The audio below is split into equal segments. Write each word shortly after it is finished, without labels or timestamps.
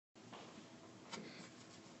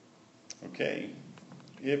Okay,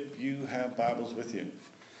 if you have Bibles with you,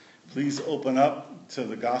 please open up to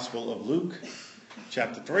the Gospel of Luke,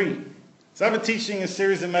 chapter 3. So I've been teaching a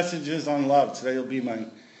series of messages on love. Today will be my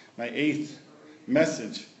eighth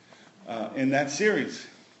message in that series.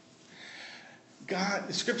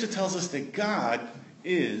 The Scripture tells us that God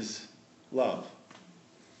is love.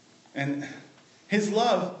 And His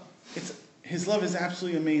love is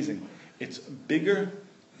absolutely amazing. It's bigger,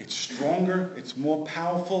 it's stronger, it's more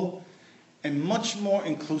powerful, and much more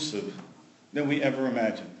inclusive than we ever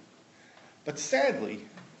imagined. But sadly,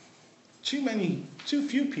 too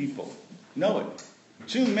few people know it.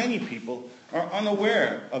 Too many people are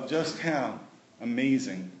unaware of just how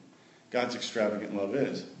amazing God's extravagant love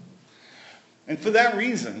is. And for that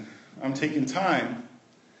reason, I'm taking time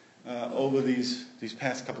over these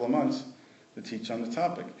past couple of months to teach on the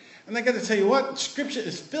topic. And I got to tell you what, Scripture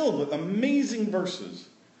is filled with amazing verses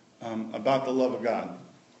about the love of God.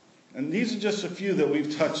 And these are just a few that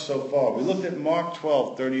we've touched so far. We looked at Mark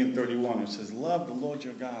 12, 30 and 31. It says, love the Lord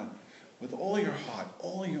your God with all your heart,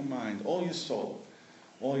 all your mind, all your soul,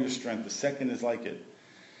 all your strength. The second is like it.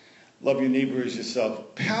 Love your neighbor as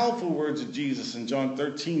yourself. Powerful words of Jesus in John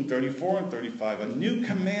 13, 34 and 35. A new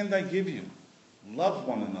command I give you. Love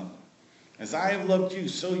one another. As I have loved you,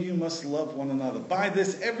 so you must love one another. By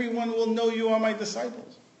this, everyone will know you are my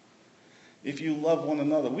disciples. If you love one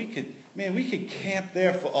another, we could camp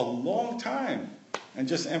there for a long time and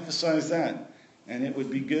just emphasize that, and it would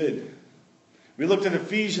be good. We looked at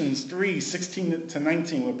Ephesians 3, 16 to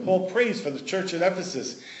 19, where Paul prays for the church at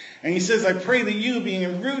Ephesus. And he says, I pray that you,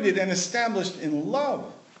 being rooted and established in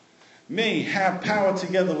love, may have power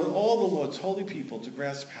together with all the Lord's holy people to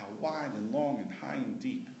grasp how wide and long and high and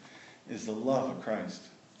deep is the love of Christ.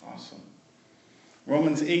 Awesome.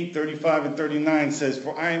 Romans 8, 35 and 39 says,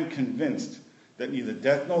 for I am convinced that neither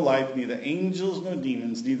death nor life, neither angels nor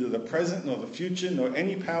demons, neither the present nor the future, nor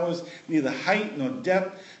any powers, neither height nor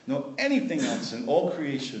depth, nor anything else in all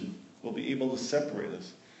creation will be able to separate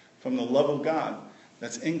us from the love of God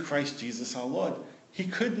that's in Christ Jesus our Lord. He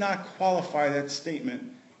could not qualify that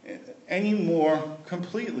statement any more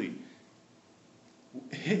completely.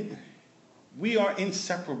 We are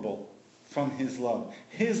inseparable from His love.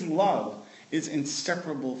 His love is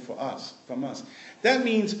inseparable from us. That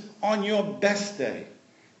means on your best day,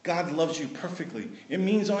 God loves you perfectly. It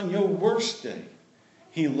means on your worst day,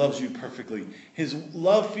 He loves you perfectly. His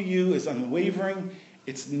love for you is unwavering.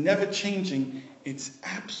 It's never changing. It's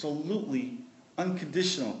absolutely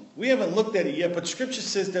unconditional. We haven't looked at it yet, but Scripture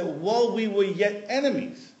says that while we were yet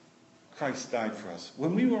enemies, Christ died for us.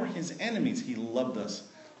 When we were His enemies, He loved us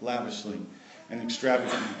lavishly and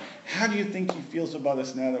extravagantly. How do you think He feels about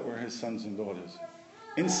us now that we're His sons and daughters?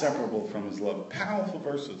 Inseparable from His love. Powerful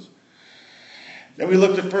verses. Then we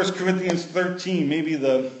looked at 1 Corinthians 13, maybe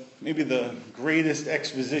the greatest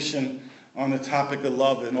exposition on the topic of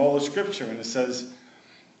love in all of Scripture. And it says,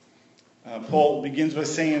 Paul begins by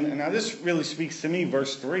saying, and now this really speaks to me,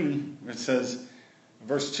 verse 3, it says,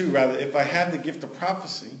 verse 2 rather, if I had the gift of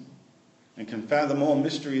prophecy and can fathom all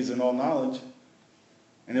mysteries and all knowledge,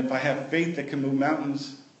 and if I have faith that can move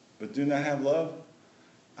mountains, but do not have love,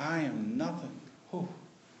 I am nothing.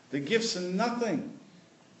 The gifts are nothing.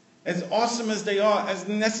 As awesome as they are, as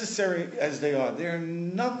necessary as they are, they're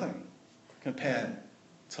nothing compared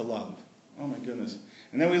to love. Oh my goodness.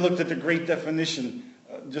 And then we looked at the great definition,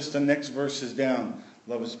 just the next verses down.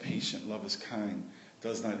 Love is patient, love is kind,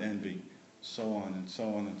 does not envy, so on and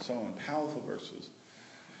so on and so on. Powerful verses.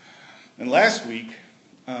 And last week,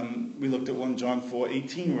 we looked at 1 John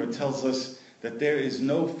 4:18, where it tells us that there is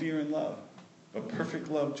no fear in love. But perfect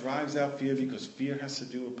love drives out fear, because fear has to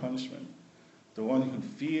do with punishment. The one who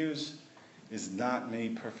fears is not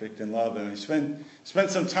made perfect in love. And I spent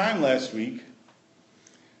some time last week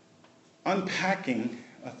unpacking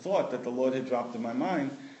a thought that the Lord had dropped in my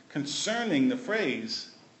mind concerning the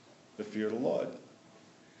phrase, the fear of the Lord.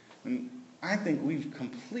 And I think we've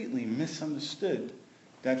completely misunderstood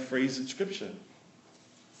that phrase in Scripture.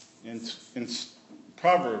 In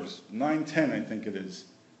Proverbs 9:10, I think it is,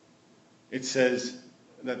 it says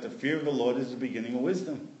that the fear of the Lord is the beginning of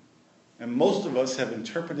wisdom. And most of us have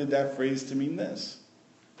interpreted that phrase to mean this,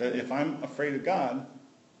 that if I'm afraid of God,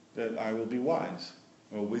 that I will be wise,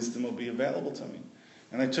 or wisdom will be available to me.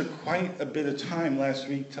 And I took quite a bit of time last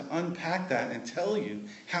week to unpack that and tell you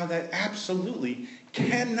how that absolutely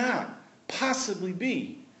cannot possibly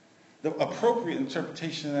be the appropriate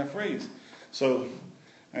interpretation of that phrase. So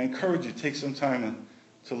I encourage you to take some time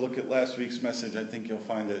to look at last week's message. I think you'll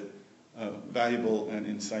find it valuable and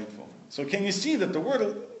insightful. So can you see that the Word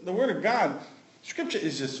of God, Scripture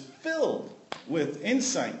is just filled with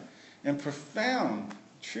insight and profound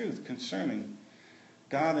truth concerning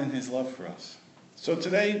God and his love for us. So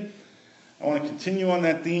today, I want to continue on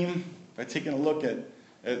that theme by taking a look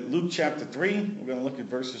at Luke chapter 3. We're going to look at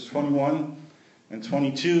verses 21 and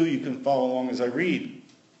 22. You can follow along as I read.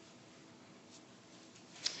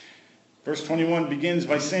 Verse 21 begins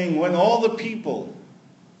by saying, when all the people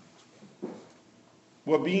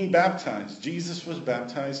were being baptized, Jesus was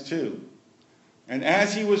baptized too. And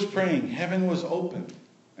as he was praying, heaven was opened,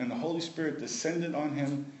 and the Holy Spirit descended on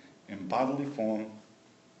him in bodily form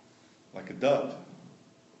like a dove.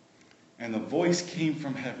 And the voice came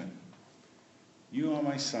from heaven, you are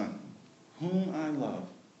my Son, whom I love.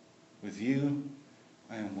 With you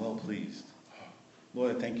I am well pleased.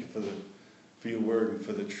 Lord, I thank you for your word and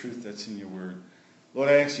for the truth that's in your word. Lord,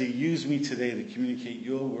 I ask you to use me today to communicate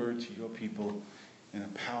your word to your people in a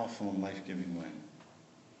powerful and life-giving way.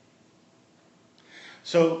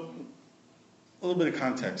 So, a little bit of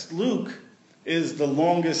context. Luke is the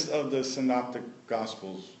longest of the synoptic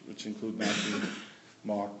gospels, which include Matthew,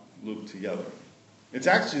 Mark, Luke together. It's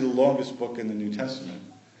actually the longest book in the New Testament.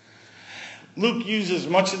 Luke uses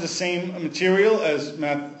much of the same material as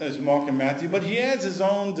Mark and Matthew, but he adds his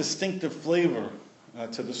own distinctive flavor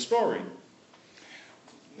to the story.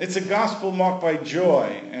 It's a gospel marked by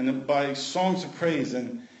joy and by songs of praise,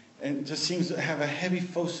 and just seems to have a heavy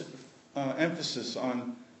emphasis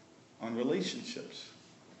on relationships,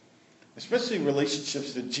 especially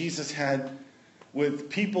relationships that Jesus had with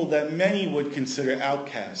people that many would consider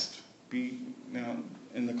outcast,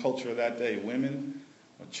 in the culture of that day, women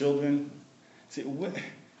or children. See,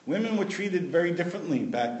 women were treated very differently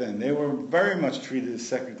back then. They were very much treated as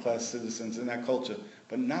second-class citizens in that culture,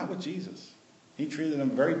 but not with Jesus. He treated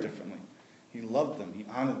them very differently. He loved them. He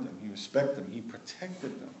honored them. He respected them. He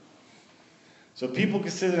protected them. So people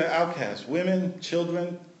considered outcasts. Women,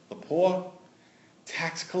 children, the poor,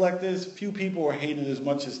 tax collectors. Few people were hated as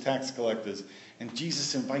much as tax collectors. And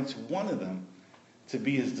Jesus invites one of them to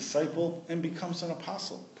be his disciple and becomes an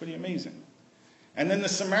apostle. Pretty amazing. And then the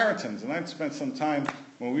Samaritans, and I've spent some time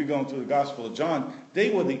when we were going through the Gospel of John, they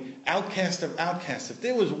were the outcast of outcasts. If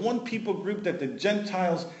there was one people group that the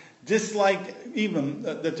Gentiles disliked, even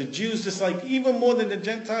that the Jews disliked even more than the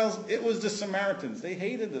Gentiles, it was the Samaritans. They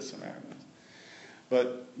hated the Samaritans.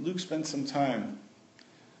 But Luke spent some time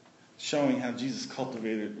showing how Jesus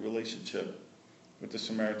cultivated a relationship with the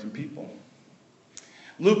Samaritan people.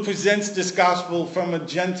 Luke presents this gospel from a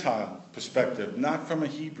Gentile perspective, not from a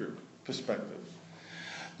Hebrew perspective.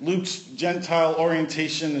 Luke's Gentile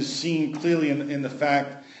orientation is seen clearly in the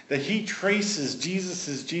fact that he traces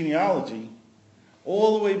Jesus' genealogy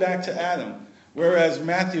all the way back to Adam, whereas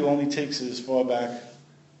Matthew only takes it as far back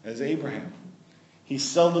as Abraham. He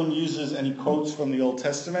seldom uses any quotes from the Old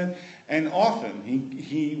Testament, and often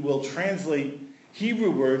he will translate Hebrew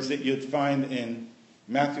words that you'd find in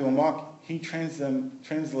Matthew and Mark. He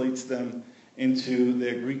translates them into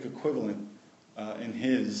their Greek equivalent in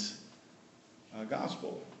his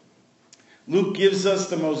gospel. Luke gives us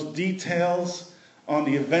the most details on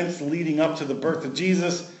the events leading up to the birth of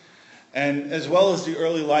Jesus, and as well as the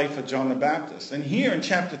early life of John the Baptist. And here in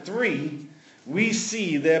chapter 3, we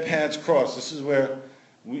see their paths cross. This is where,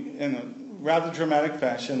 in a rather dramatic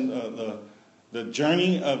fashion, the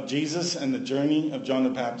journey of Jesus and the journey of John the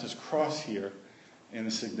Baptist cross here in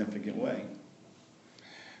a significant way.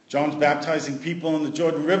 John's baptizing people in the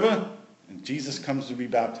Jordan River, and Jesus comes to be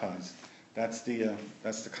baptized. That's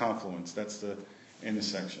the confluence. That's the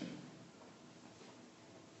intersection.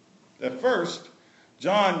 At first,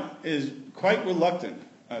 John is quite reluctant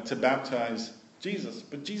to baptize Jesus,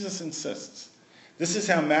 but Jesus insists. This is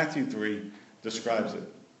how Matthew 3 describes it.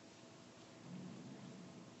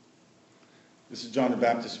 This is John the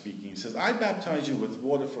Baptist speaking. He says, I baptize you with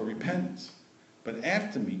water for repentance, but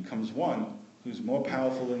after me comes one who's more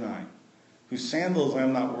powerful than I, whose sandals I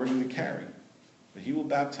am not worthy to carry. But he will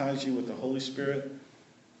baptize you with the Holy Spirit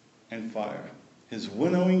and fire. His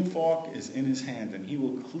winnowing fork is in his hand, and he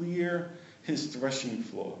will clear his threshing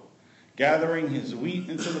floor, gathering his wheat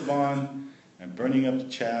into the barn and burning up the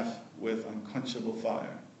chaff with unquenchable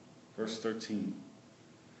fire. Verse 13.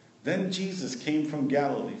 Then Jesus came from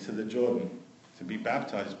Galilee to the Jordan to be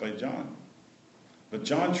baptized by John. But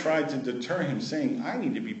John tried to deter him, saying, I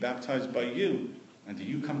need to be baptized by you, and do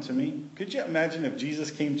you come to me? Could you imagine if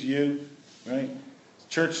Jesus came to you, right?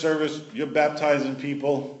 Church service, you're baptizing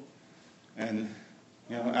people, and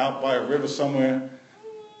out by a river somewhere,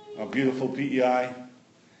 a beautiful PEI,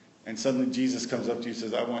 and suddenly Jesus comes up to you and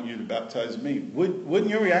says, I want you to baptize me. Wouldn't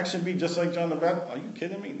your reaction be just like John the Baptist? Are you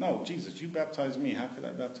kidding me? No, Jesus, you baptize me. How could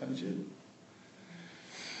I baptize you?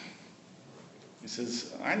 He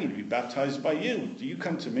says, I need to be baptized by you. Do you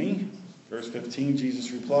come to me? Verse 15, Jesus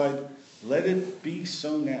replied, "Let it be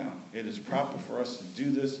so now. It is proper for us to do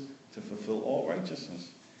this to fulfill all righteousness."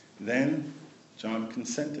 Then John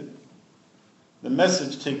consented. The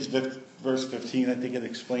Message takes verse 15. I think it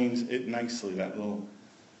explains it nicely, that little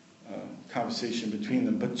conversation between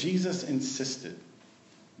them. But Jesus insisted,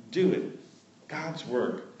 do it. God's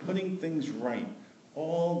work, putting things right,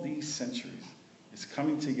 all these centuries, is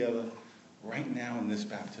coming together right now in this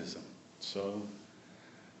baptism. So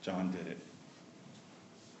John did it.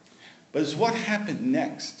 But it's what happened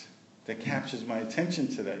next that captures my attention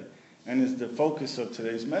today and is the focus of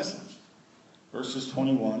today's message. Verses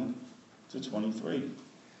 21 to 23.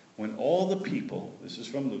 When all the people, this is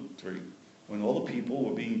from Luke 3, when all the people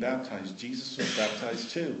were being baptized, Jesus was baptized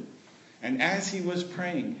too. And as he was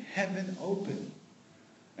praying, heaven opened,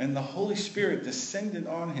 and the Holy Spirit descended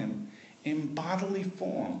on him in bodily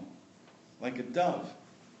form, like a dove.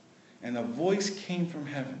 And a voice came from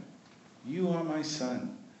heaven, "You are my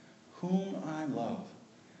Son, whom I love.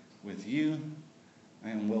 With you I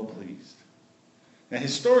am well pleased." Now,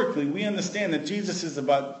 historically, we understand that Jesus is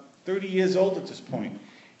about 30 years old at this point.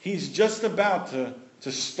 He's just about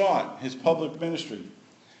to start his public ministry.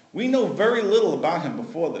 We know very little about him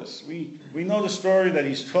before this. We know the story that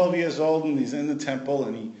he's 12 years old and he's in the temple,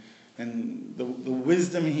 and the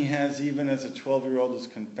wisdom he has even as a 12-year-old is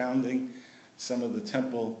confounding some of the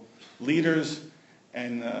temple leaders,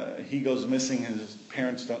 and he goes missing. His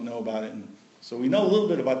parents don't know about it. And so we know a little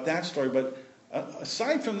bit about that story, but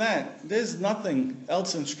aside from that, there's nothing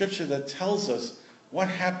else in Scripture that tells us what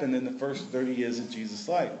happened in the first 30 years of Jesus'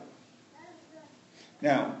 life.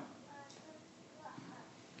 Now,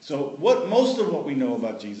 so most of what we know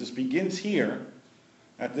about Jesus begins here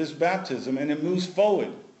at this baptism, and it moves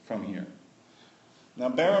forward from here. Now,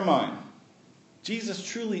 bear in mind, Jesus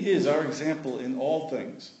truly is our example in all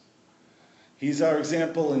things. He's our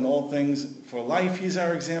example in all things for life. He's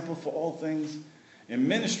our example for all things in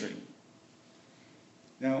ministry.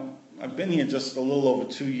 Now, I've been here just a little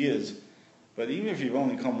over 2 years, but even if you've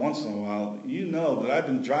only come once in a while, you know that I've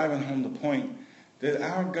been driving home the point that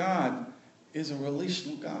our God is a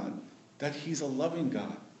relational God, that he's a loving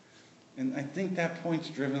God. And I think that point's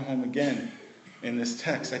driven home again in this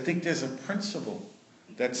text. I think there's a principle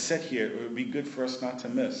that's set here it would be good for us not to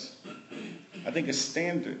miss. I think a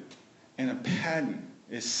standard and a pattern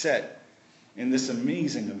is set in this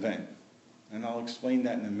amazing event. And I'll explain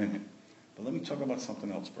that in a minute. But let me talk about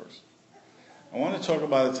something else first. I want to talk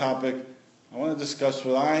about a topic. I want to discuss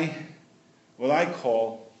what I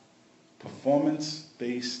call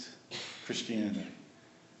performance-based Christianity.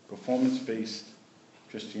 Performance-based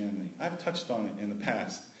Christianity. I've touched on it in the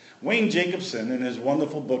past. Wayne Jacobson, in his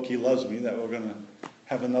wonderful book, He Loves Me, that we're going to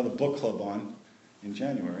have another book club on in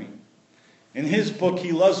January. In his book,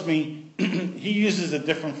 He Loves Me, he uses a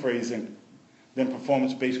different phrasing than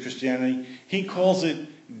performance-based Christianity. He calls it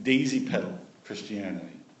daisy pedal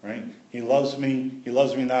Christianity, right? He loves me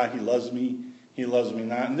not, he loves me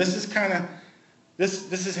not. And this is kind of,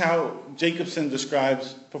 this is how Jacobson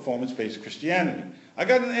describes performance-based Christianity. I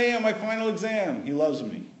got an A on my final exam, he loves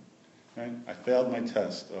me. Right? I failed my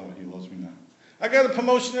test, oh, he loves me not. I got a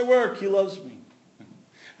promotion at work, he loves me.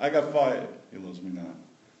 I got fired, he loves me not.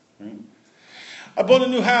 Right? I bought a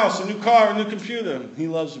new house, a new car, a new computer, he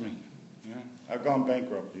loves me. Yeah? I've gone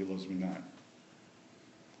bankrupt, he loves me not.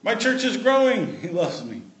 My church is growing, he loves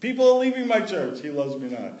me. People are leaving my church, he loves me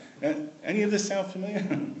not. And any of this sound familiar?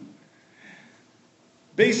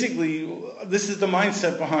 Basically, this is the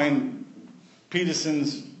mindset behind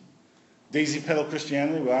Peterson's daisy pedal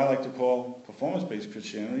Christianity, what I like to call performance-based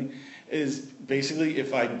Christianity, is basically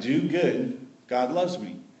if I do good, God loves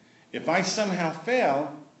me. If I somehow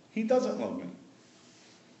fail, he doesn't love me.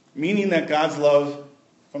 Meaning that God's love,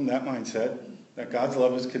 from that mindset, that God's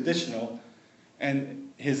love is conditional,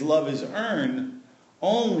 and his love is earned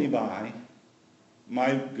only by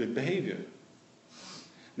my good behavior.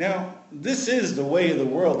 Now, this is the way of the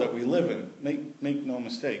world that we live in. Make no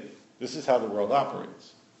mistake. This is how the world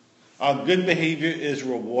operates. Our good behavior is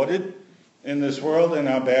rewarded in this world, and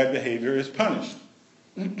our bad behavior is punished.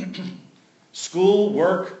 School,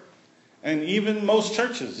 work, and even most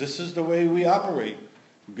churches, this is the way we operate.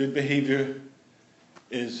 Good behavior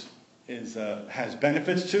has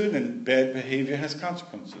benefits to it, and bad behavior has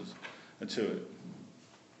consequences to it.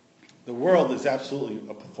 The world is absolutely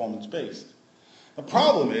a performance-based. The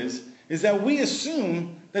problem is that we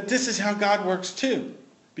assume that this is how God works too.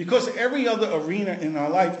 Because every other arena in our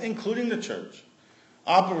life, including the church,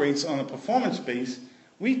 operates on a performance base,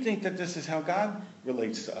 we think that this is how God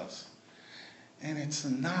relates to us. And it's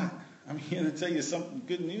not I'm here to tell you some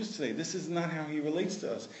good news today. This is not how he relates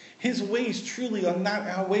to us. His ways truly are not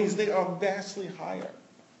our ways. They are vastly higher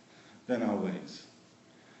than our ways.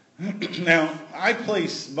 Now, I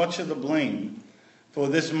place much of the blame for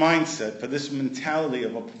this mindset, for this mentality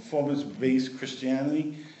of a performance-based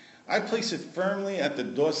Christianity. I place it firmly at the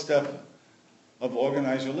doorstep of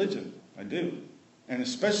organized religion. I do. And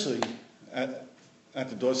especially at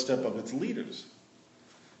the doorstep of its leaders.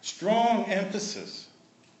 Strong emphasis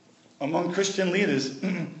among Christian leaders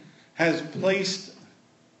has placed,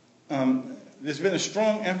 there's been a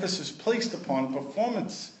strong emphasis placed upon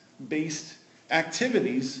performance-based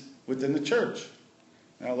activities within the church.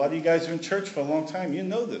 Now, a lot of you guys are in church for a long time. You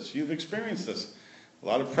know this. You've experienced this. A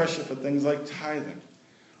lot of pressure for things like tithing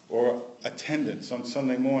or attendance on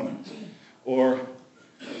Sunday mornings or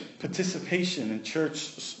participation in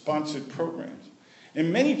church-sponsored programs.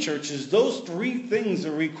 In many churches, those three things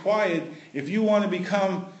are required if you want to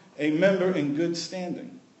become a member in good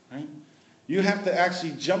standing. Right? You have to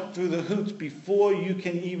actually jump through the hoops before you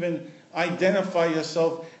can even identify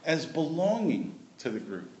yourself as belonging to the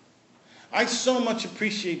group. I so much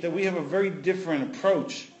appreciate that we have a very different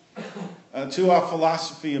approach to our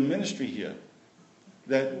philosophy of ministry here.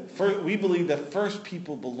 That we believe that first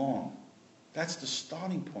people belong. That's the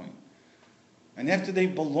starting point. And after they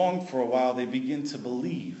belong for a while, they begin to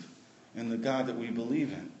believe in the God that we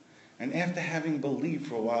believe in. And after having believed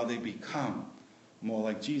for a while, they become more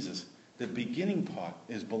like Jesus. The beginning part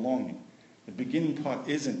is belonging. The beginning part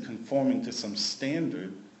isn't conforming to some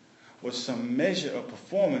standard or some measure of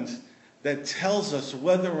performance that tells us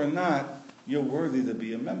whether or not you're worthy to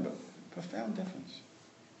be a member. Profound difference.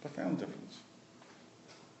 Profound difference.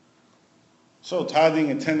 So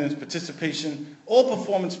tithing, attendance, participation, all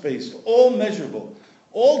performance-based, all measurable,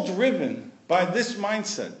 all driven by this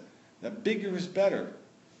mindset that bigger is better.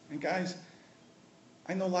 And guys,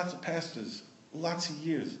 I know lots of pastors, lots of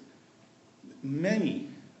years. Many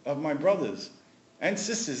of my brothers and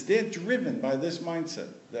sisters, they're driven by this mindset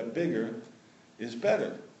that bigger is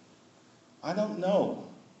better. I don't know.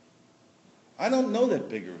 I don't know that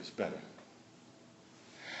bigger is better.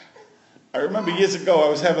 I remember years ago I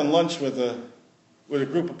was having lunch with a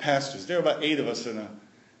group of pastors. There were about 8 of us in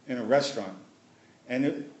a restaurant.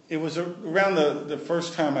 And it was around the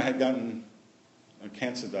first time I had gotten a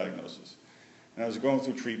cancer diagnosis. And I was going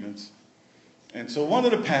through treatments. And so one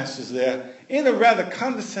of the pastors there, in a rather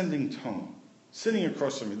condescending tone, sitting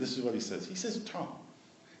across from me, this is what he says. He says, "Tom,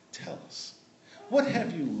 tell us, what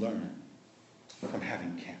have you learned from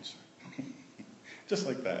having cancer?" Just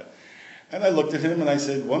like that. And I looked at him and I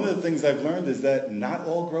said, "One of the things I've learned is that not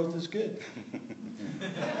all growth is good."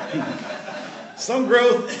 Some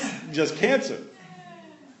growth, just cancer.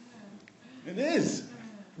 It is.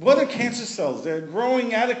 What are cancer cells? They're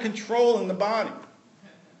growing out of control in the body.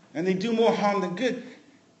 And they do more harm than good.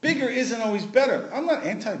 Bigger isn't always better. I'm not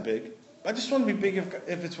anti-big. I just want to be big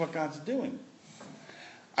if it's what God's doing.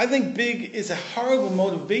 I think big is a horrible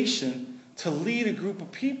motivation to lead a group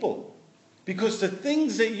of people. Because the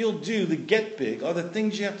things that you'll do to get big are the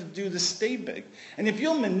things you have to do to stay big. And if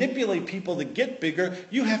you'll manipulate people to get bigger,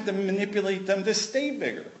 you have to manipulate them to stay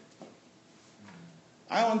bigger.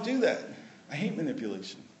 I don't do that. I hate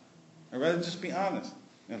manipulation. I'd rather just be honest.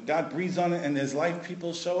 And if God breathes on it and there's life,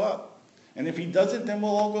 people show up. And if he doesn't, then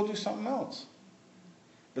we'll all go do something else.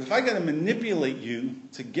 But if I got to manipulate you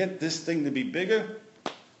to get this thing to be bigger,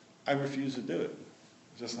 I refuse to do it.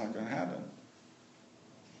 It's just not going to happen.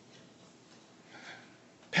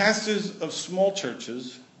 Pastors of small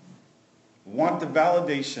churches want the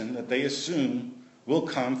validation that they assume will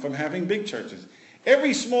come from having big churches.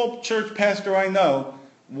 Every small church pastor I know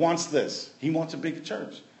wants this. He wants a big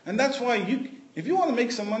church. And that's why if you want to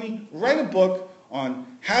make some money, write a book on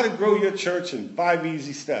how to grow your church in 5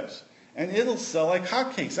 easy steps. And it'll sell like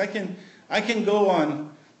hotcakes. I can go on,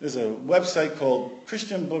 there's a website called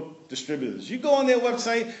Christian Book Distributors. You go on their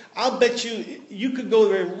website, I'll bet you could go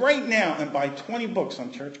there right now and buy 20 books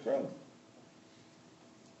on church growth.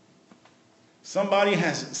 Somebody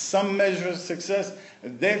has some measure of success,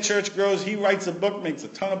 their church grows, he writes a book, makes a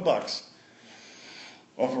ton of bucks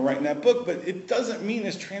off of writing that book, but it doesn't mean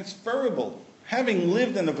it's transferable. Having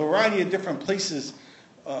lived in a variety of different places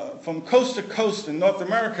from coast to coast in North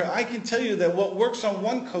America, I can tell you that what works on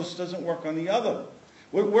one coast doesn't work on the other.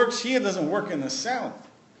 What works here doesn't work in the South.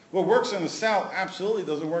 What works in the South absolutely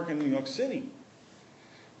doesn't work in New York City.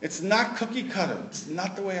 It's not cookie cutter. It's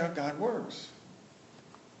not the way our God works.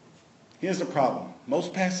 Here's the problem.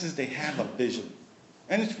 Most pastors, they have a vision.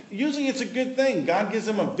 And usually it's a good thing. God gives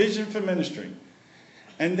them a vision for ministry.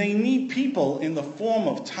 And they need people in the form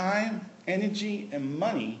of time, energy, and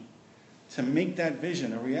money to make that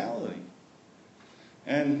vision a reality.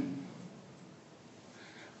 And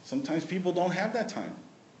sometimes people don't have that time.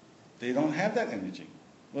 They don't have that energy.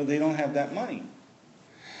 Well, they don't have that money.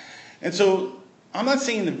 And so I'm not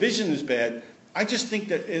saying the vision is bad. I just think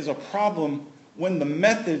that there's a problem when the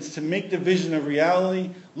methods to make the vision a reality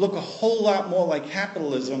look a whole lot more like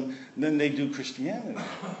capitalism than they do Christianity.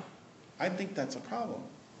 I think that's a problem.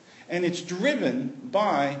 And it's driven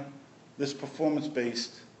by this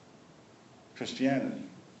performance-based Christianity.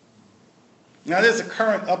 Now, there's a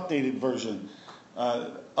current updated version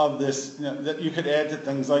of this that you could add to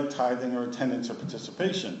things like tithing or attendance or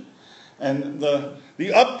participation. And the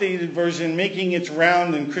updated version, making its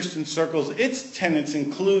round in Christian circles, its tenets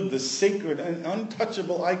include the sacred and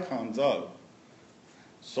untouchable icons of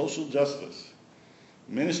social justice,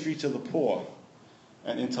 ministry to the poor,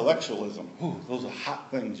 and intellectualism. Ooh, those are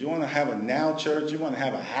hot things. You want to have a now church? You want to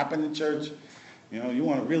have a happening church? You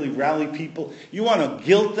want to really rally people? You want to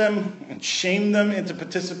guilt them and shame them into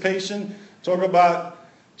participation? Talk about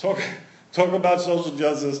social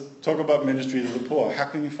justice, talk about ministry to the poor. How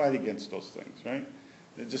can you fight against those things, right?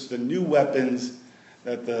 They're just the new weapons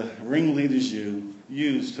that the ringleaders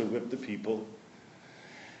use to whip the people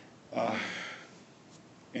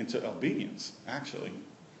into obedience, actually.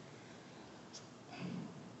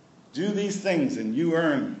 Do these things and you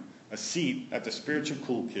earn a seat at the spiritual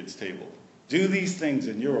cool kids table. Do these things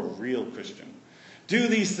and you're a real Christian. Do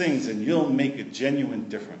these things and you'll make a genuine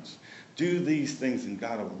difference. Do these things and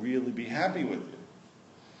God will really be happy with you.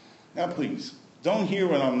 Now please, don't hear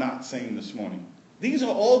what I'm not saying this morning. These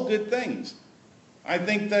are all good things. I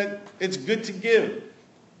think that it's good to give.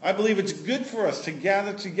 I believe it's good for us to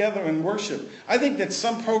gather together and worship. I think that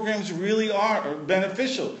some programs really are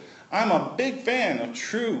beneficial. I'm a big fan of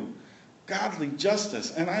true, godly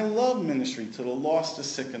justice, and I love ministry to the lost, the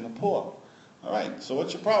sick, and the poor. All right, so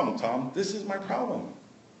what's your problem, Tom? This is my problem.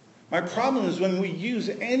 My problem is when we use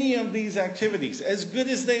any of these activities, as good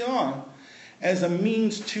as they are, as a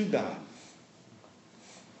means to God.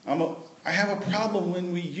 I have a problem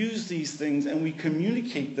when we use these things and we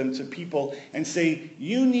communicate them to people and say,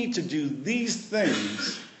 you need to do these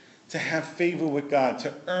things to have favor with God,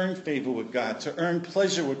 to earn favor with God, to earn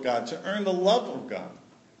pleasure with God, to earn the love of God.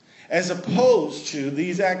 As opposed to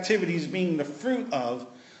these activities being the fruit of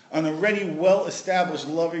an already well-established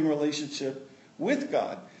loving relationship with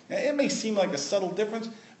God. Now, it may seem like a subtle difference,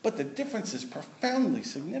 but the difference is profoundly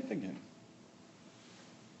significant.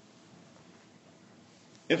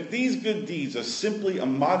 If these good deeds are simply a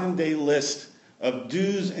modern-day list of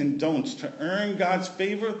do's and don'ts to earn God's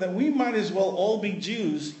favor, then we might as well all be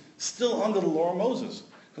Jews still under the law of Moses.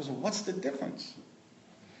 Because what's the difference?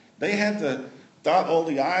 They had to dot all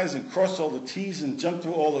the I's and cross all the T's and jump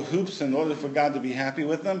through all the hoops in order for God to be happy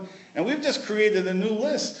with them. And we've just created a new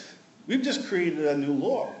list. We've just created a new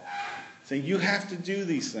law. Saying you have to do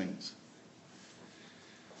these things.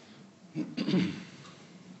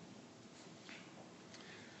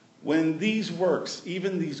 When these works,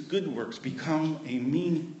 even these good works, become a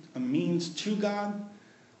means to God,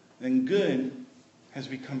 then good has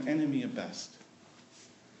become enemy of best.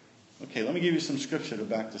 Okay, let me give you some scripture to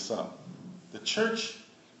back this up. The church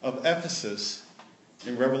of Ephesus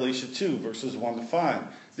in Revelation 2, verses 1 to 5.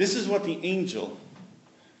 This is what the angel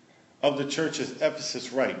of the church at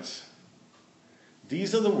Ephesus writes.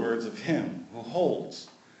 These are the words of him who holds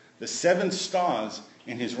the 7 stars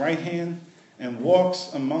in his right hand and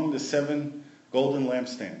walks among the 7 golden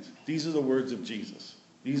lampstands. These are the words of Jesus.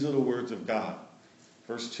 These are the words of God.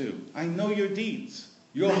 Verse 2. I know your deeds,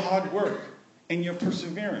 your hard work, and your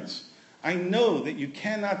perseverance. I know that you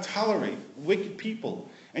cannot tolerate wicked people,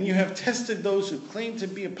 and you have tested those who claim to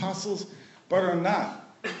be apostles but are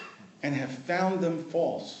not, and have found them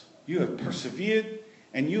false. You have persevered,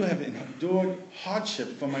 and you have endured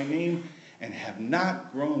hardship for my name, and have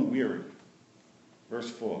not grown weary.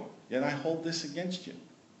 Verse 4. Yet I hold this against you.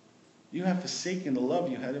 You have forsaken the love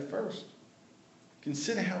you had at first.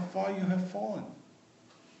 Consider how far you have fallen.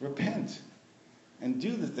 Repent, and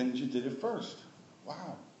do the things you did at first.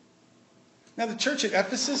 Wow. Now the church at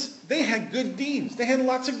Ephesus, they had good deeds. They had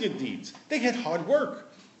lots of good deeds. They had hard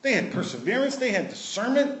work. They had perseverance. They had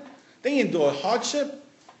discernment. They endured hardship.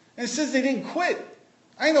 And it says they didn't quit.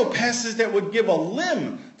 I know pastors that would give a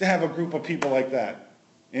limb to have a group of people like that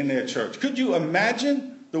in their church. Could you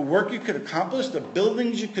imagine the work you could accomplish, the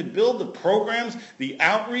buildings you could build, the programs, the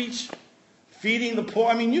outreach, feeding the poor?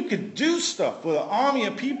 I mean, you could do stuff with an army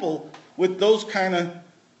of people with those kind of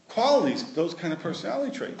qualities, those kind of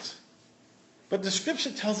personality traits. But the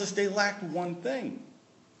scripture tells us they lacked one thing.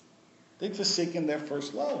 They'd forsaken their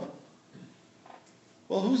first love.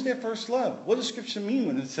 Well, who's their first love? What does scripture mean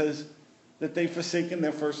when it says that they've forsaken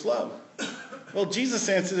their first love? Well, Jesus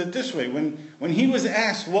answered it this way. When he was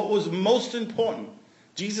asked what was most important,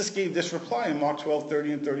 Jesus gave this reply in Mark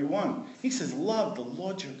 12:30 and 31. He says, love the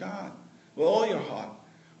Lord your God with all your heart,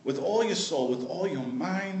 with all your soul, with all your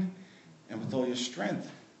mind, and with all your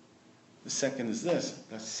strength. The second is this.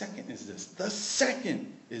 The second is this. The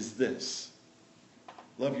second is this.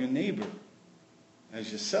 Love your neighbor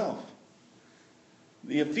as yourself.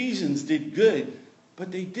 The Ephesians did good,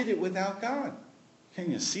 but they did it without God.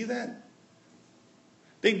 Can you see that?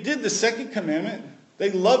 They did the second commandment.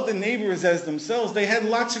 They loved the neighbors as themselves. They had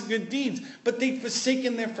lots of good deeds, but they'd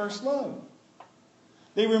forsaken their first love.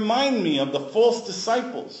 They remind me of the false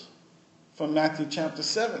disciples from Matthew chapter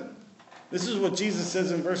 7. This is what Jesus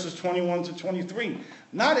says in verses 21 to 23.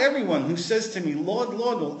 Not everyone who says to me, Lord,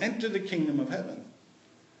 Lord, will enter the kingdom of heaven,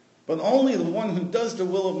 but only the one who does the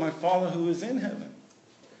will of my Father who is in heaven.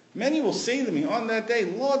 Many will say to me on that day,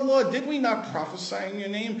 Lord, Lord, did we not prophesy in your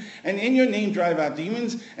name, and in your name drive out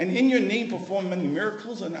demons, and in your name perform many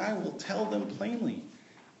miracles? And I will tell them plainly,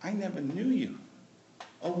 I never knew you.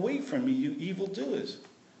 Away from me, you evildoers.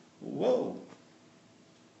 Whoa.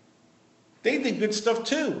 They did good stuff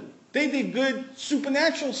too. They did good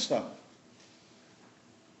supernatural stuff.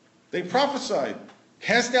 They prophesied,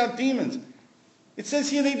 cast out demons. It says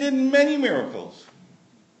here they did many miracles.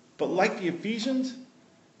 But like the Ephesians,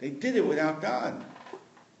 they did it without God.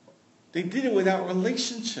 They did it without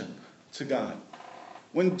relationship to God.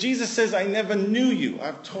 When Jesus says, I never knew you,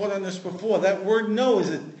 I've taught on this before, that word know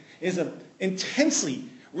is an intensely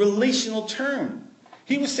relational term.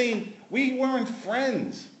 He was saying, we weren't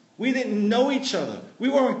friends. We didn't know each other. We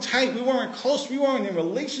weren't tight. We weren't close. We weren't in a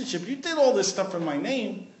relationship. You did all this stuff in my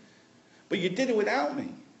name, but you did it without me.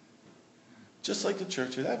 Just like the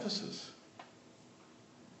church at Ephesus.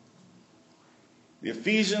 The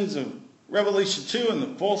Ephesians of Revelation 2 and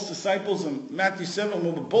the false disciples in Matthew 7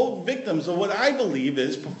 were both victims of what I believe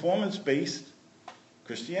is performance-based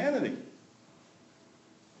Christianity.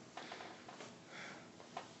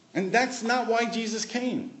 And that's not why Jesus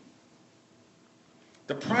came.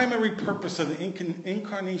 The primary purpose of the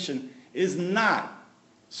incarnation is not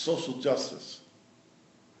social justice.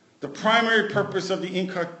 The primary purpose of the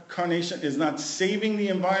incarnation is not saving the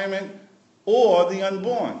environment or the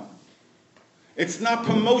unborn. It's not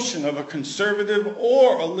promotion of a conservative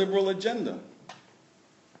or a liberal agenda.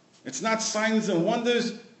 It's not signs and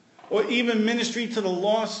wonders or even ministry to the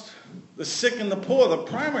lost, the sick, and the poor. The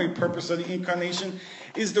primary purpose of the incarnation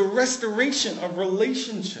is the restoration of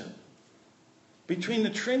relationship between the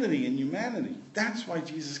Trinity and humanity. That's why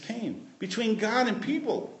Jesus came. Between God and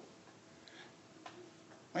people.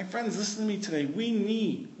 My friends, listen to me today. We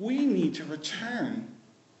need to return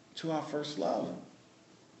to our first love.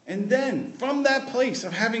 And then, from that place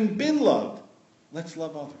of having been loved, let's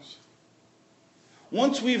love others.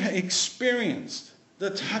 Once we've experienced the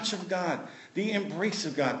touch of God, the embrace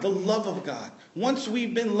of God, the love of God, once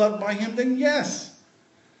we've been loved by Him, then yes,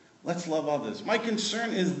 let's love others. My concern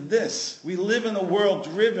is this. We live in a world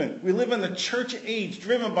we live in a church age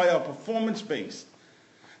driven by our performance base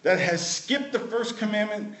that has skipped the first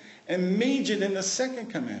commandment and majored in the second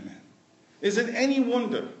commandment. Is it any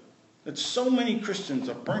wonder that so many Christians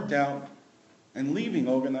are burnt out and leaving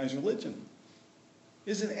organized religion?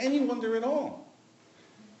 Is it any wonder at all?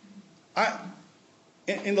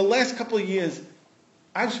 In the last couple of years,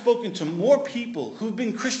 I've spoken to more people who've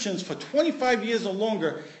been Christians for 25 years or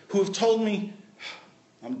longer who have told me,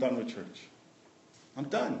 I'm done with church. I'm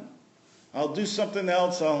done. I'll do something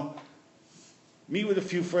else. I'll meet with a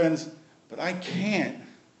few friends, but I can't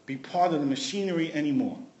be part of the machinery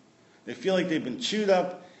anymore. They feel like they've been chewed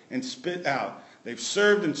up and spit out. They've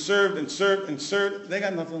served and served and served and served. They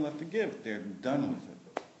got nothing left to give. They're done with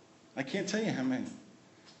it. I can't tell you how many.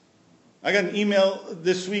 I got an email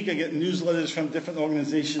this week. I get newsletters from different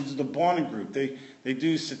organizations. The Barna Group, they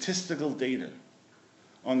do statistical data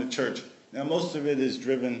on the church. Now, most of it is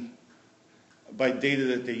driven by data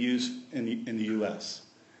that they use in the U.S.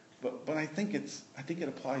 But I think it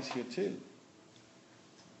applies here too.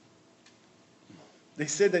 They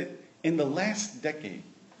said that in the last decade,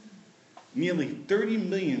 nearly 30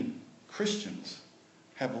 million Christians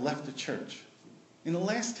have left the church. In the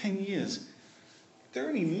last 10 years,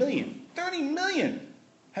 30 million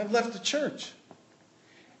have left the church.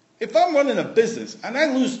 If I'm running a business and I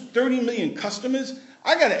lose 30 million customers,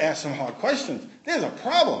 I got to ask some hard questions. There's a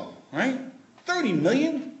problem, right? 30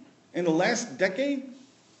 million in the last decade?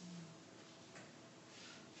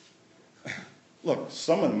 Look,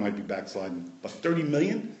 some of them might be backsliding, but 30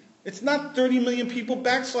 million? It's not 30 million people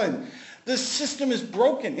backsliding. The system is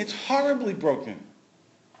broken. It's horribly broken.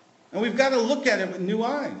 And we've got to look at it with new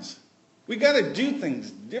eyes. We got to do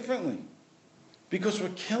things differently because we're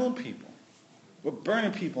killing people. We're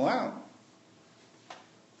burning people out.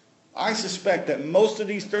 I suspect that most of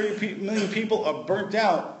these 30 million people are burnt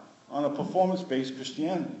out on a performance-based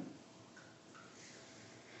Christianity.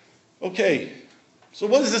 Okay, so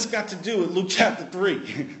what has this got to do with Luke chapter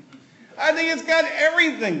 3? I think it's got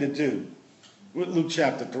everything to do with Luke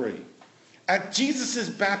chapter 3. At Jesus'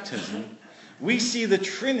 baptism, we see the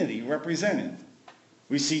Trinity represented.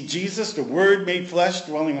 We see Jesus, the Word made flesh,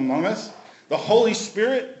 dwelling among us. The Holy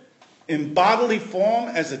Spirit in bodily form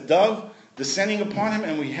as a dove descending upon him.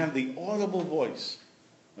 And we have the audible voice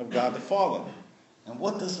of God the Father. And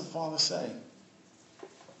what does the Father say?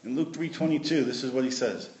 In Luke 3:22, this is what he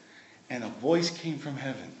says. And a voice came from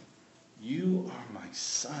heaven. You are my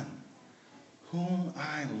Son, whom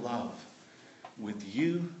I love. With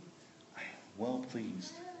you I am well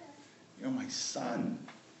pleased. You're my Son,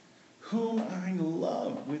 whom I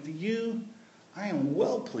love. With you I am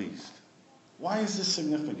well pleased. Why is this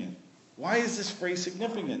significant? Why is this phrase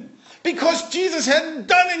significant? Because Jesus hadn't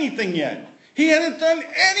done anything yet. He hadn't done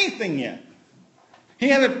anything yet. He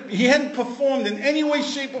hadn't performed in any way,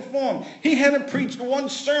 shape, or form. He hadn't preached one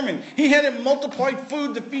sermon. He hadn't multiplied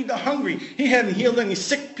food to feed the hungry. He hadn't healed any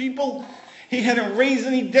sick people. He hadn't raised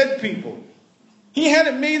any dead people. He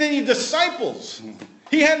hadn't made any disciples.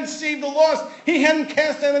 He hadn't saved the lost. He hadn't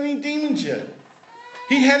cast out any demons yet.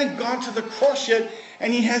 He hadn't gone to the cross yet,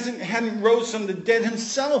 and he hadn't rose from the dead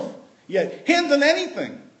himself yet. He hadn't done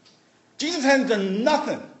anything. Jesus hadn't done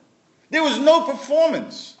nothing. There was no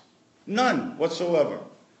performance. None whatsoever.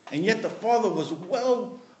 And yet the Father was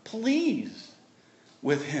well pleased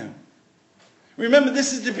with him. Remember,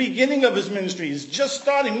 this is the beginning of his ministry. He's just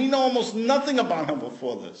starting. We know almost nothing about him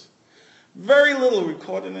before this. Very little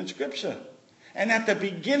recorded in Scripture. And at the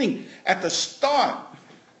beginning, at the start,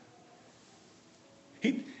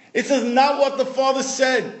 this is not what the Father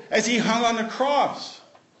said as he hung on the cross.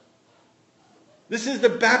 This is the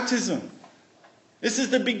baptism. This is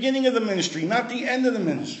the beginning of the ministry, not the end of the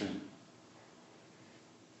ministry.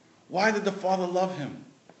 Why did the Father love him?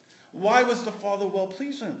 Why was the Father well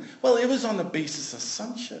pleased with him? Well, it was on the basis of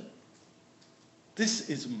sonship. This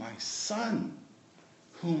is my Son,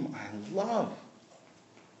 whom I love.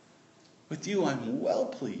 With you I'm well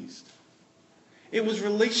pleased. It was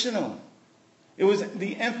relational. It was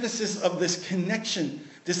the emphasis of this connection,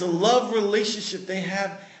 this love relationship they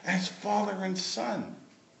have as father and son.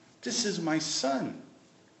 This is my Son,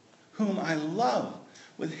 whom I love.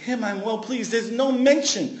 With him I'm well pleased. There's no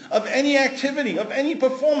mention of any activity, of any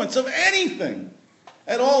performance, of anything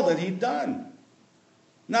at all that he'd done.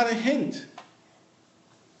 Not a hint.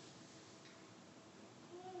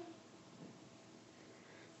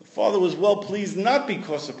 The Father was well pleased not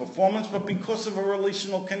because of performance, but because of a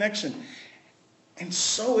relational connection. And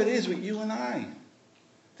so it is with you and I.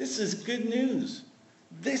 This is good news.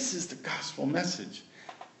 This is the gospel message.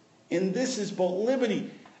 And this is both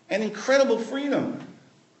liberty and incredible freedom.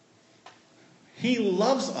 He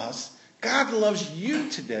loves us. God loves you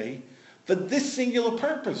today for this singular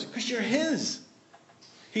purpose, because you're his.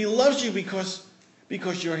 He loves you because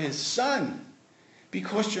you're his son,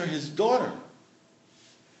 because you're his daughter.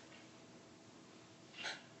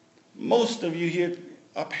 Most of you here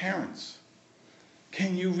are parents.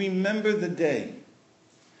 Can you remember the day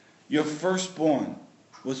your firstborn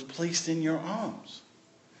was placed in your arms?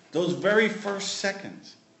 Those very first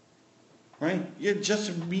seconds. Right? You're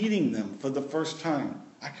just meeting them for the first time.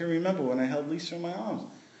 I can remember when I held Lisa in my arms.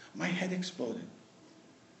 My head exploded.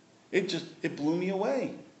 It blew me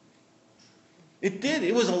away. It did.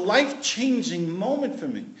 It was a life-changing moment for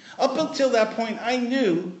me. Up until that point, I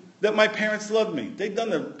knew that my parents loved me. They'd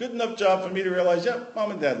done a good enough job for me to realize, yep, Mom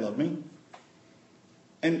and Dad love me.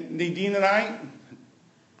 And Nadine and I,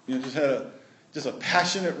 just had a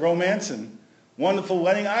passionate romance and wonderful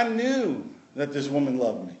wedding. I knew that this woman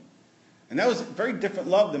loved me. And that was a very different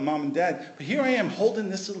love than Mom and Dad. But here I am holding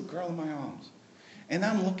this little girl in my arms. And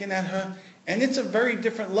I'm looking at her. And it's a very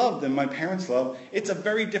different love than my parents' love. It's a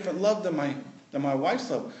very different love than my wife's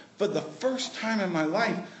love. For the first time in my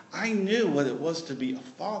life, I knew what it was to be a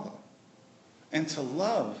father. And to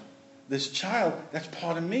love this child that's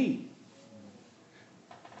part of me.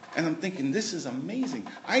 And I'm thinking, this is amazing.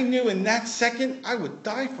 I knew in that second I would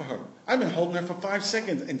die for her. I've been holding her for 5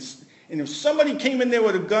 seconds. And if somebody came in there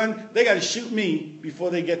with a gun, they got to shoot me before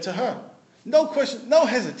they get to her. No question, no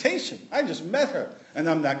hesitation. I just met her, and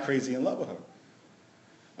I'm not crazy in love with her.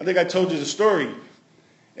 I think I told you the story.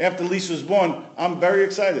 After Lisa was born, I'm very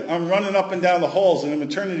excited. I'm running up and down the halls in the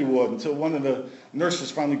maternity ward until one of the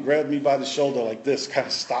nurses finally grabbed me by the shoulder like this, kind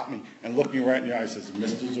of stopped me, and looked me right in the eye and says,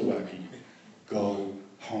 Mr. Zawacki, go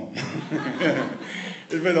home.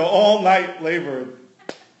 It's been an all-night labor.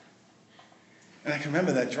 And I can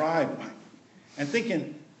remember that drive and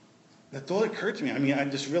thinking, the thought occurred to me. I mean, I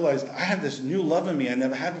just realized I have this new love in me I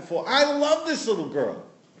never had before. I love this little girl.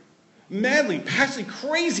 Madly, passionately,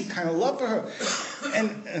 crazy kind of love for her.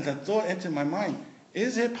 And the thought entered my mind,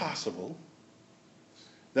 is it possible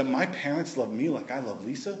that my parents love me like I love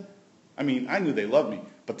Lisa? I mean, I knew they loved me,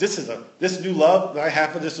 but this new love that I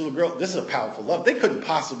have for this little girl, this is a powerful love. They couldn't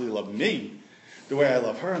possibly love me the way I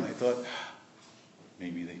love her. And I thought,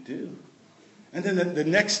 maybe they do. And then the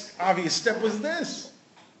next obvious step was this.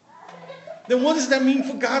 Then what does that mean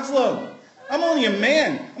for God's love? I'm only a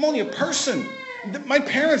man. I'm only a person. My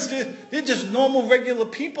parents, they're just normal, regular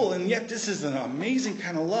people, and yet this is an amazing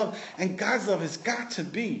kind of love. And God's love has got to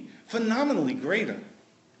be phenomenally greater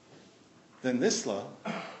than this love.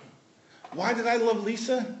 Why did I love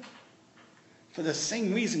Lisa? For the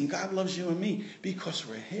same reason God loves you and me, because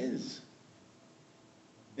we're His.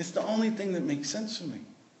 It's the only thing that makes sense for me.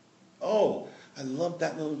 Oh, I love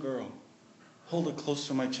that little girl. Hold her close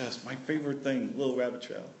to my chest. My favorite thing, little rabbit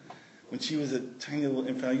trail. When she was a tiny little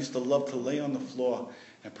infant, I used to love to lay on the floor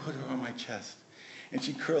and put her on my chest. And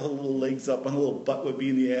she'd curl her little legs up and her little butt would be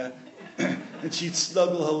in the air. And she'd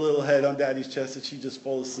snuggle her little head on Daddy's chest and she'd just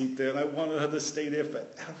fall asleep there. And I wanted her to stay there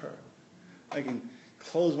forever. I can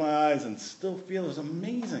close my eyes and still feel it was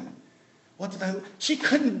amazing. She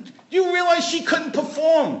couldn't, you realize she couldn't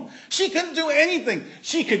perform. She couldn't do anything.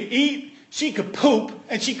 She could eat, she could poop,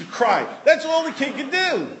 and she could cry. That's all the kid could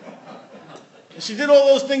do. She did all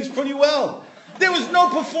those things pretty well. There was no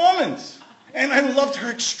performance. And I loved her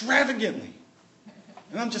extravagantly.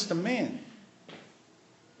 And I'm just a man.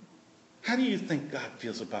 How do you think God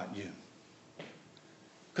feels about you?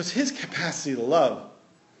 Because His capacity to love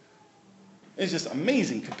is just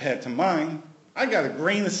amazing compared to mine. I got a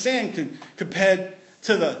grain of sand compared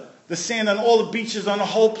to the sand on all the beaches on the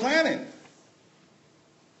whole planet.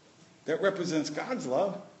 That represents God's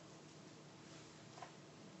love.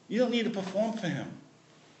 You don't need to perform for Him.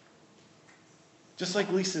 Just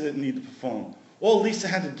like Lisa didn't need to perform. All Lisa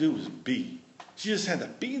had to do was be. She just had to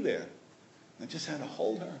be there. And just had to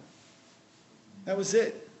hold her. That was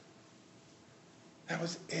it. That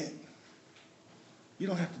was it. You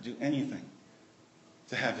don't have to do anything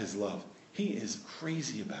to have His love. He is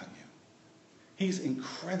crazy about you. He's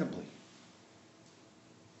incredibly,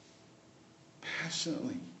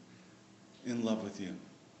 passionately in love with you.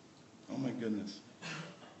 Oh my goodness.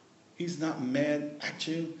 He's not mad at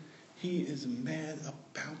you. He is mad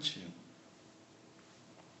about you.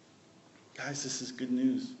 Guys, this is good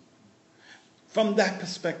news. From that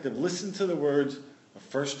perspective, listen to the words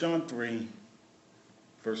of 1 John 3,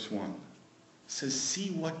 verse 1. It says, see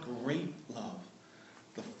what great love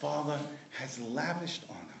the Father has lavished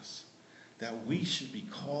on us, that we should be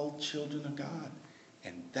called children of God.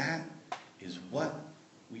 And that is what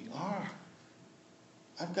we are.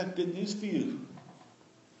 I've got good news for you.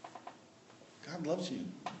 God loves you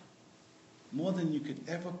more than you could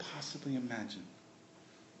ever possibly imagine.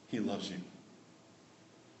 He loves you.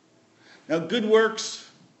 Now, good works,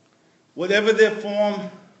 whatever their form,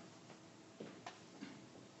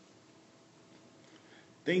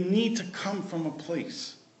 they need to come from a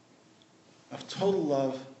place of total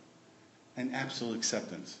love and absolute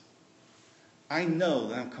acceptance. I know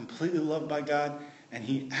that I'm completely loved by God and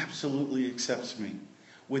He absolutely accepts me.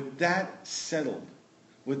 With that settled,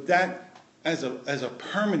 with that as a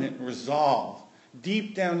permanent resolve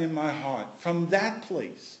deep down in my heart, from that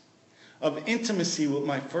place of intimacy with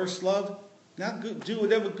my first love, now do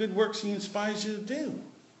whatever good works He inspires you to do.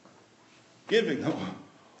 Giving,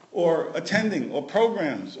 or attending, or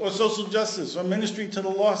programs, or social justice, or ministry to the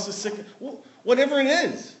lost, the sick, whatever it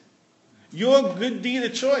is. Your good deed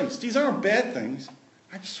of choice. These aren't bad things.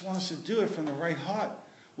 I just want us to do it from the right heart,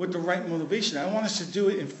 with the right motivation. I want us to do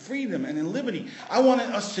it in freedom and in liberty. I want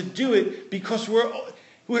us to do it because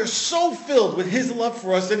we're so filled with His love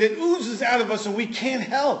for us that it oozes out of us and we can't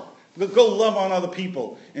help but go love on other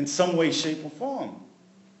people in some way, shape, or form.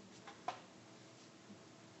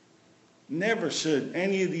 Never should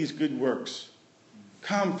any of these good works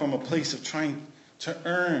come from a place of trying to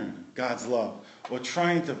earn God's love or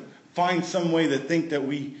trying to find some way to think that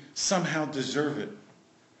we somehow deserve it.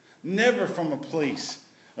 Never from a place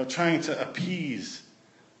of trying to appease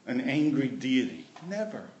an angry deity.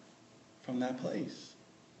 Never from that place.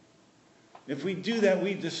 If we do that,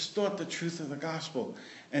 we distort the truth of the gospel,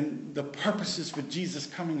 and the purposes for Jesus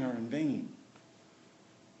coming are in vain.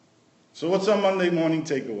 So what's our Monday morning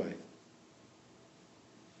takeaway?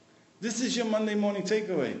 This is your Monday morning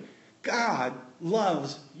takeaway. God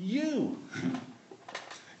loves you.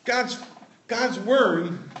 God God's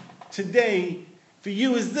word today for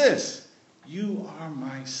you is this: you are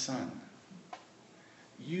my son.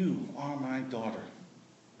 You are my daughter,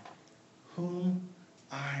 whom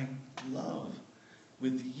I love.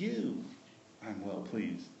 With you, I'm well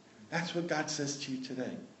pleased. That's what God says to you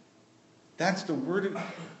today. That's the word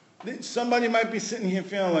of... Somebody might be sitting here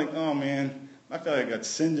feeling like, oh man, I feel like I got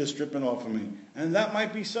sin just dripping off of me. And that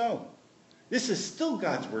might be so. This is still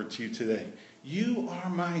God's word to you today. You are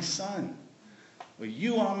my son. Or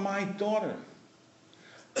you are my daughter,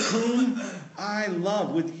 whom I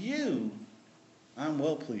love. With you, I'm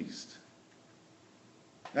well pleased.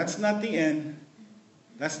 That's not the end.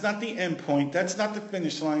 That's not the end point. That's not the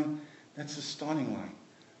finish line. That's the starting line.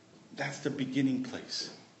 That's the beginning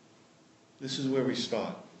place. This is where we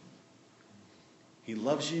start. He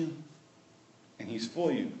loves you, and he's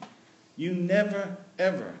for you. You never,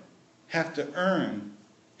 ever have to earn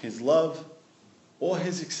his love or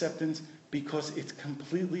his acceptance, because it's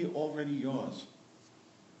completely already yours.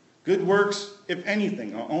 Good works, if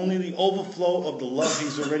anything, are only the overflow of the love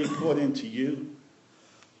he's already poured into you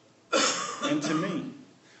and to me.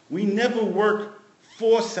 We never work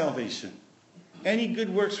for salvation. Any good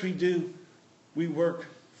works we do, we work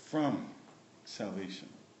from salvation.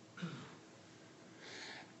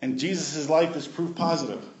 And Jesus' life is proof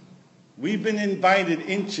positive. We've been invited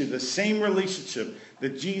into the same relationship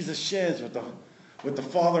that Jesus shares with the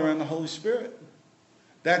Father and the Holy Spirit.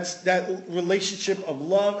 That's that relationship of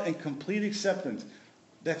love and complete acceptance.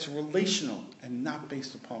 That's relational and not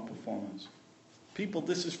based upon performance. People,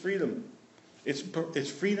 this is freedom.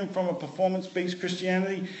 It's freedom from a performance-based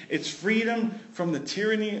Christianity. It's freedom from the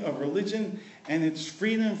tyranny of religion. And it's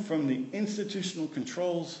freedom from the institutional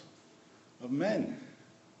controls of men.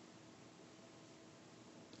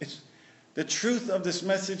 The truth of this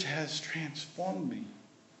message has transformed me.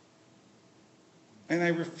 And I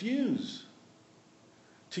refuse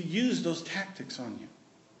to use those tactics on you.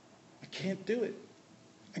 I can't do it.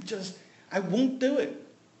 I won't do it.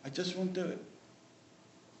 I just won't do it.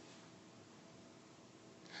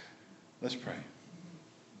 Let's pray.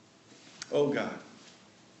 Oh God,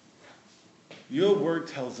 your word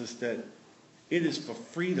tells us that it is for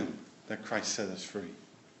freedom that Christ set us free.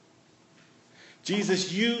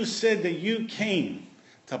 Jesus, you said that you came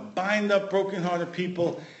to bind up brokenhearted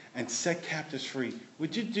people and set captives free.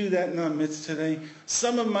 Would you do that in our midst today?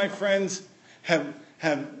 Some of my friends have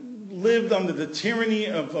lived under the tyranny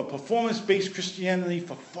of a performance-based Christianity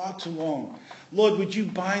for far too long. Lord, would you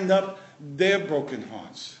bind up their broken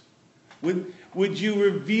hearts? Would you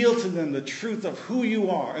reveal to them the truth of who you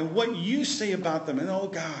are and what you say about them? And oh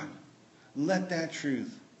God, let that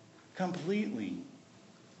truth completely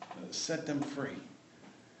set them free.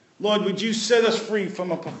 Lord, would you set us free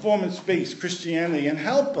from a performance-based Christianity and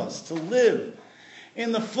help us to live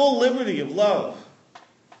in the full liberty of love.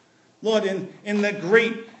 Lord, in that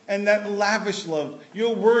great and that lavish love,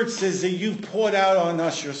 your word says that you've poured out on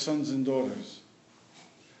us, your sons and daughters.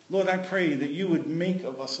 Lord, I pray that you would make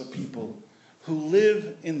of us a people who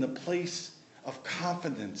live in the place of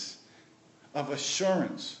confidence, of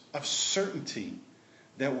assurance, of certainty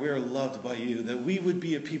that we're loved by you, that we would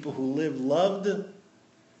be a people who live loved,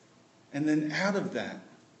 and then out of that,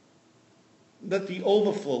 let the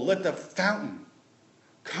overflow, let the fountain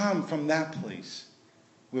come from that place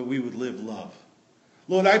where we would live love.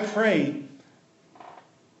 Lord, I pray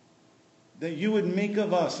that you would make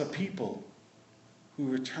of us a people who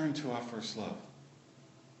return to our first love.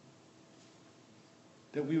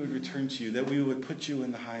 That we would return to you, that we would put you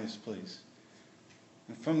in the highest place.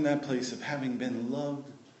 And from that place of having been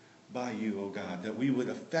loved by you, O God, that we would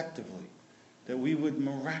effectively, that we would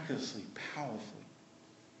miraculously, powerfully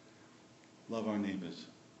love our neighbors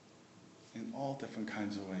in all different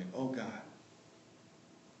kinds of ways. Oh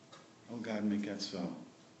God, make that so.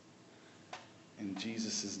 In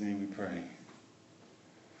Jesus' name we pray.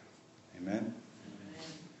 Amen.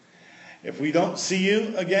 If we don't see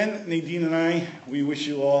you again, Nadine and I, we wish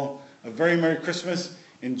you all a very Merry Christmas.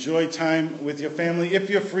 Enjoy time with your family. If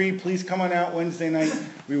you're free, please come on out Wednesday night.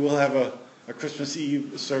 We will have a Christmas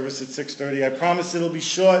Eve service at 6:30. I promise it'll be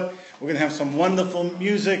short. We're going to have some wonderful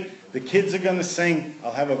music. The kids are going to sing.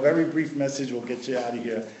 I'll have a very brief message. We'll get you out of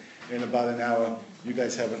here in about an hour. You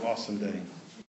guys have an awesome day.